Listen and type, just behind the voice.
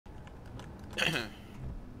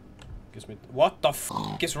Gives me. What the f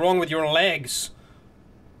is wrong with your legs?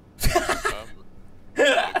 What do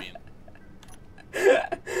you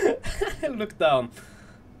mean? Look down.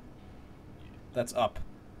 That's up.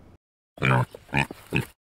 Tell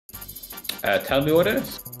me what it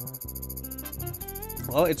is.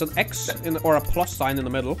 Well, it's an X or a plus sign in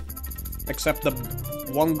the middle. Except the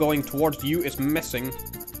one going towards you is missing.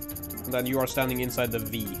 And then you are standing inside the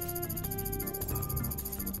V.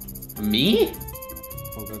 Me?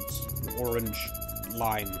 Oh, that's orange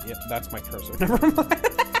line. Yeah, that's my cursor. Never mind.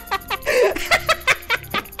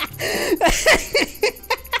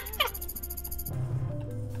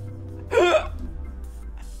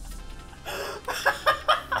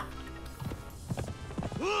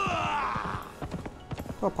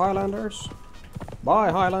 Up, Highlanders.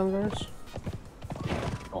 Bye, Highlanders.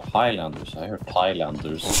 Oh, Highlanders. I heard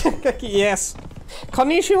Highlanders. Yes.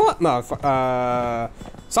 Konnichiwa. No.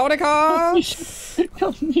 Sawadika.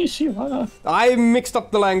 Konnichiwa. I mixed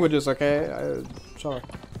up the languages. Okay. Sorry.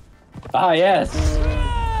 Ah, yes.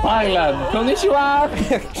 Highland. Konnichiwa.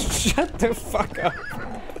 Shut the fuck up.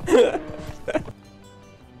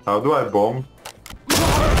 How do I bomb?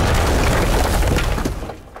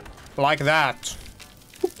 Like that.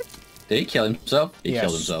 Did he kill himself? He Yes.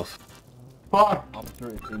 killed himself. Fuck!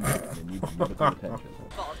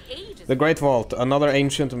 The Great Vault, another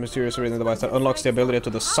ancient and mysterious reading device that unlocks the ability to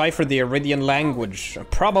decipher the Iridian language.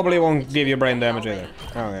 Probably won't give you brain damage either.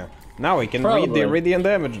 Oh yeah. Now we can read the Iridian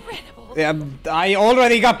damage. Yeah, I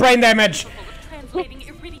already got brain damage!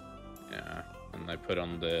 Yeah, and I put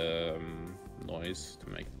on the noise to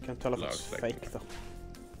make. Can't tell if it's fake though.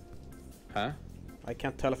 Huh? I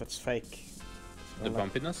can't tell if it's fake. The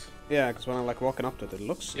bumpiness? Yeah, because when I'm like walking up to it, it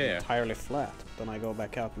looks Yeah. entirely flat. Then I go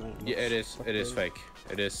back out and Yeah, it is. It is fake.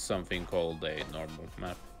 It is something called a normal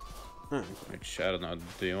map. Hmm. Which I don't know.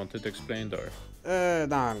 Do you want it explained or?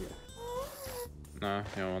 Nah. No,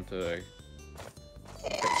 you want to.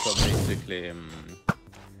 So basically,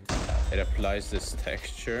 it applies this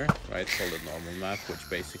texture, right, called a normal map, which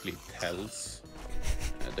basically tells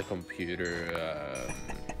the computer.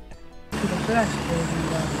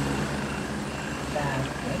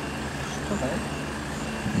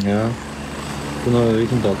 Ja.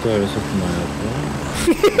 Hvilken dato er det 17. mai på?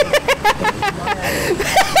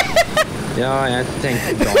 Ja, jeg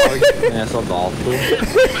tenkte dag, men jeg sa dato.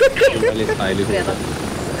 Det var litt feil i hodet.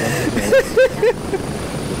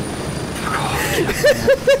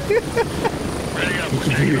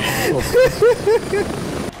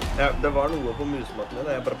 Ja, det var noe på musematten min,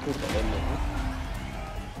 jeg bare puttet den i munnen.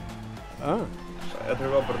 Ah. Jeg tror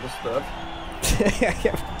det var bare på støv.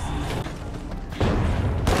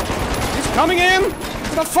 He's coming in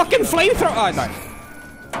with a fucking flamethrower. Oh, I died.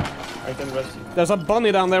 I can rest you. There's a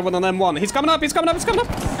bunny down there with an M1. He's coming up, he's coming up, he's coming up.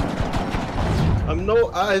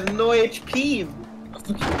 I have no HP.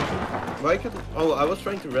 Why could? Oh, I was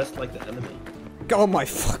trying to rest like the enemy. Oh my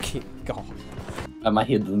fucking god. Am I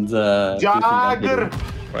hidden the... Jagger!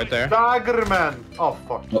 Right there. Jagger, man! Oh,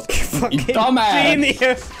 fuck. Fucking dumbass!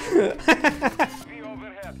 genius.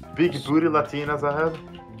 Big booty Latinas ahead.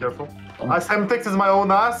 Careful. Semtex is my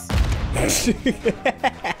own ass.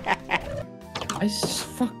 I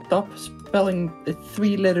fucked up spelling the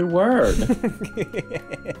 3-letter word.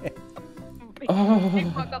 Oh.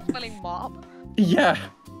 You fucked up spelling mob? Yeah.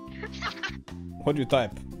 What'd you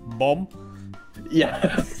type? Bomb?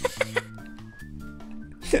 Yeah.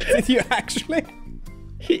 Did you actually?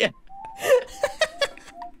 Yeah.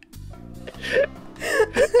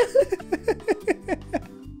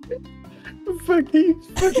 fucking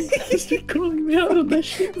bastard calling me out on that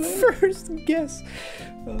shit. First guess.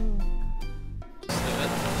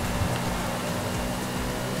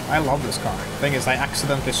 I love this car. Thing is, I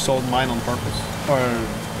accidentally sold mine on purpose. Or,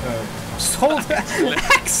 sold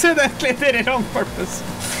accidentally did it on purpose.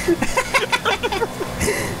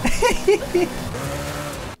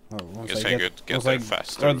 Guess I could get there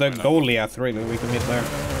faster. Or the Goliath, really, we can hit there.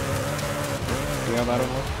 Do you have that or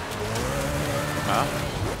what? Huh?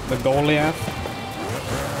 The Goliath.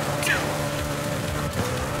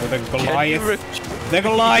 Or the Goliath. The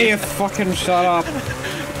Goliath, fucking shut up.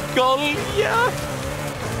 Goliath!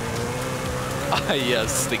 Ah,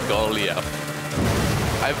 yes, the Goliath.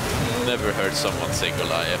 I've never heard someone say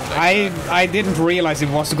Goliath like that. I didn't realize it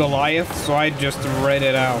was Goliath, so I just read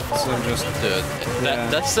it out. So just. Dude,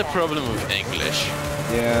 that's the problem with English.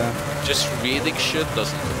 Yeah. Just reading shit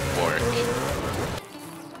doesn't work.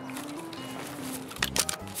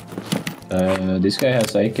 This guy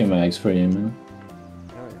has AK mags for him.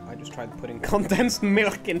 I just tried putting condensed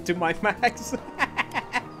milk into my mags.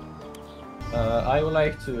 I would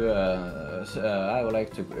like to I would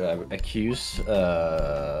like to accuse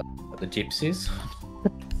the gypsies.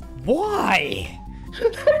 Why?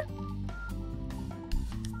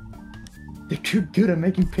 They're too good at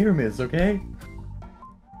making pyramids, okay?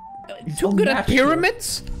 Too good at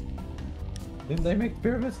pyramids? Didn't they make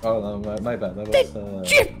pyramids? Oh no, my bad. That was,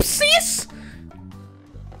 Gypsies?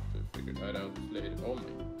 Figured that out later. Oh my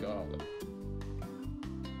god.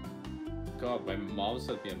 God, my mom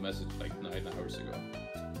sent me a message like 9 hours ago.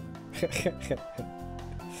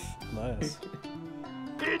 Nice.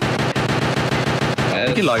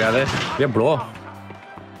 Hvilket lag er det? Vi er blå.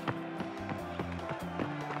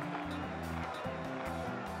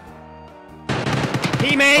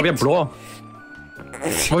 Teammate! Vi er blå.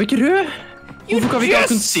 Var vi ikke rød? Hvorfor kan vi ikke ha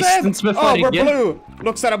consistence med farge? Oh, we're blue!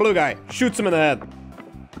 Looks at a blue guy. Shoots him in the head.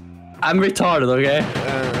 I'm retarded, okay?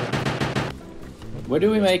 Where do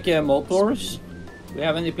we make motors? Do we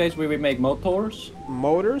have any place where we make motors?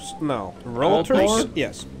 Motors? No. Rotors? Motor?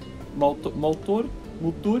 Yes. Motor? Motor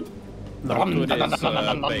is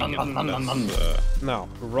bacon. No.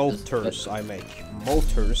 Rotors I make.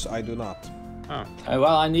 Motors I do not. Oh.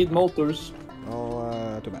 Well, I need motors.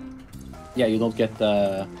 Oh, too bad. Yeah, you don't get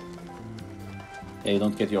the... Yeah, you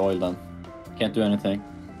don't get your oil then. Can't do anything.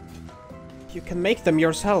 You can make them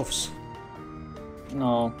yourselves.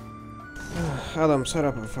 No. Adam, set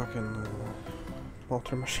up a fucking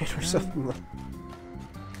motor machine or something.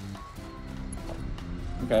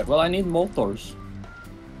 Okay, well I need motors.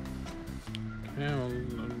 Yeah, well,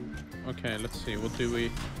 okay, let's see. What do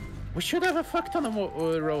we... We should have a fuck ton of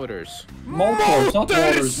rotors. Motors, not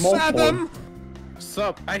motors, motors. Adam!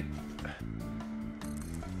 Sup? I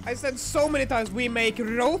said so many times we make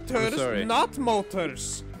rotors, not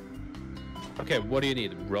motors. Okay, what do you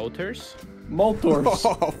need? Rotors? Motors.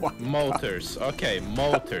 Oh, motors. Okay,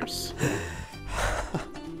 motors.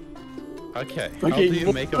 Okay, how do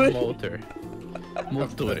you make a motor?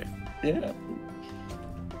 Motor. Yeah.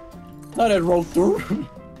 Not a rotor.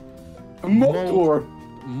 A motor.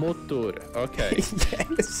 Motor. Okay.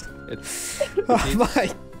 Yes. It's Oh my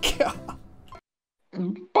god.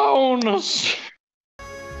 Bonus.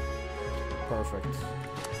 Perfect.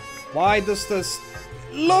 Why does this...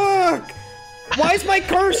 Look! Why is my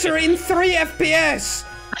cursor in 3 FPS?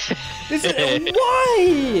 This is...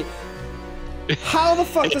 Why? How the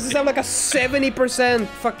fuck does this have like a 70%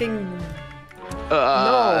 fucking...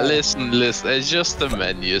 No. Listen, it's just the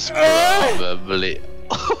menus probably.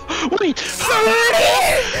 Wait! 30!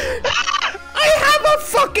 I have a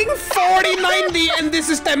fucking 4090 and this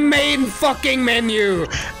is the main fucking menu!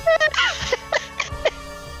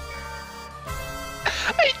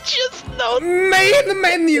 I just know. Main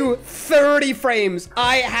menu, 30 frames.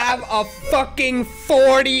 I have a fucking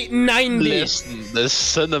 4090. Listen, the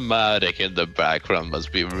cinematic in the background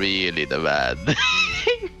must be really the bad.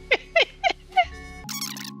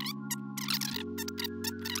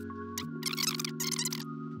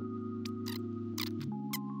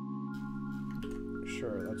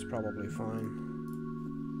 Sure, that's probably fine.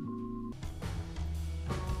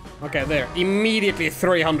 Okay, there. Immediately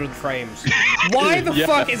 300 frames. Why the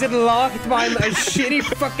fuck is it locked by a shitty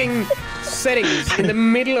fucking settings in the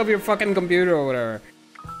middle of your fucking computer or whatever?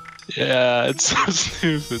 Yeah, it's so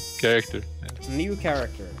stupid. Character. New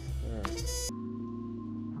character.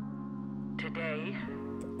 Today.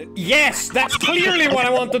 Yes, that's clearly what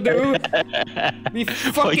I want to do. Be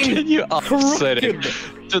fucking Why can you offset it?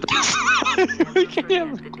 crooked. Why can you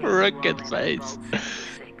have a crooked face?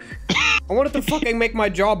 I wanted to fucking make my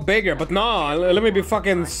job bigger, but nah, let me be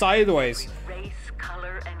fucking sideways.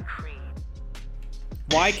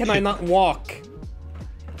 Why can I not walk?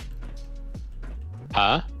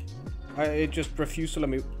 Huh? I just refuse to let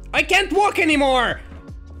me... I can't walk anymore!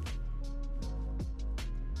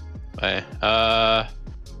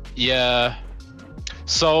 Yeah.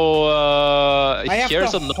 So, I have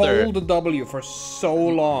here's to another... hold the W for so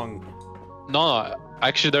long. No,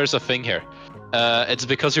 actually there's a thing here. It's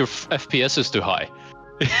because your FPS is too high.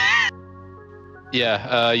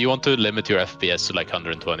 Yeah, you want to limit your FPS to like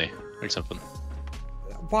 120 or something.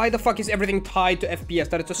 Why the fuck is everything tied to FPS?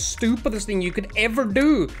 That is the stupidest thing you could ever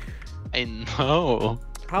do. I know.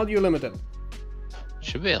 How do you limit it?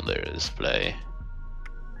 Should be under display.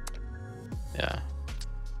 Yeah.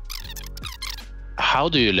 How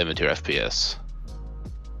do you limit your FPS?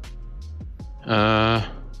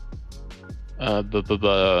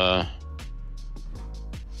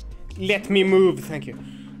 Let me move, thank you.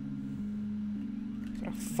 Is that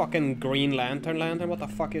a fucking Green Lantern? What the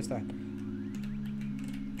fuck is that?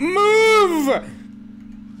 Move!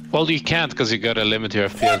 Well, you can't because you gotta limit your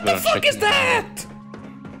FPS. What the fuck is that?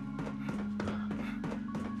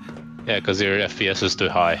 Yeah, because your FPS is too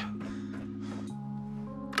high.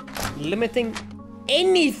 Limiting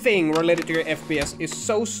anything related to your FPS is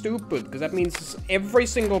so stupid, because that means every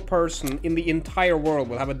single person in the entire world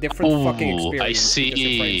will have a different fucking experience. I see. Because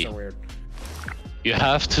your frames are weird. You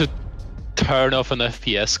have to turn off an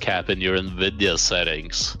FPS cap in your NVIDIA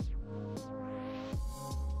settings.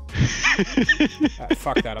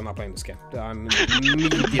 Fuck that, I'm not playing this game. I'm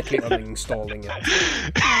immediately uninstalling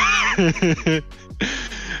it.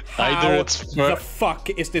 How the fuck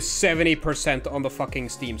is this 70% on the fucking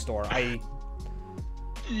Steam store?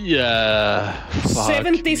 Yeah.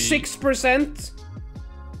 76%?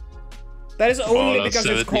 That is only Fallout because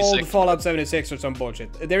 76. it's called Fallout 76 or some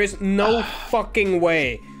bullshit. There is no fucking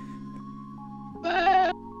way.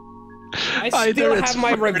 I still have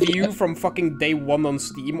my review from fucking day 1 on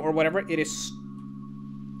Steam or whatever. It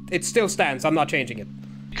still stands. I'm not changing it.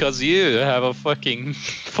 Because you have a fucking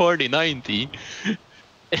 4090.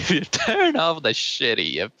 If you turn off the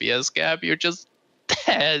shitty FPS cap, you're just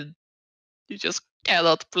dead. You just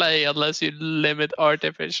cannot play unless you limit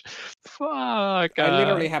artificial. Fuck. I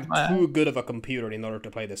literally have too good of a computer in order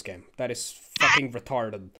to play this game. That is fucking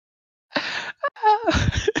retarded.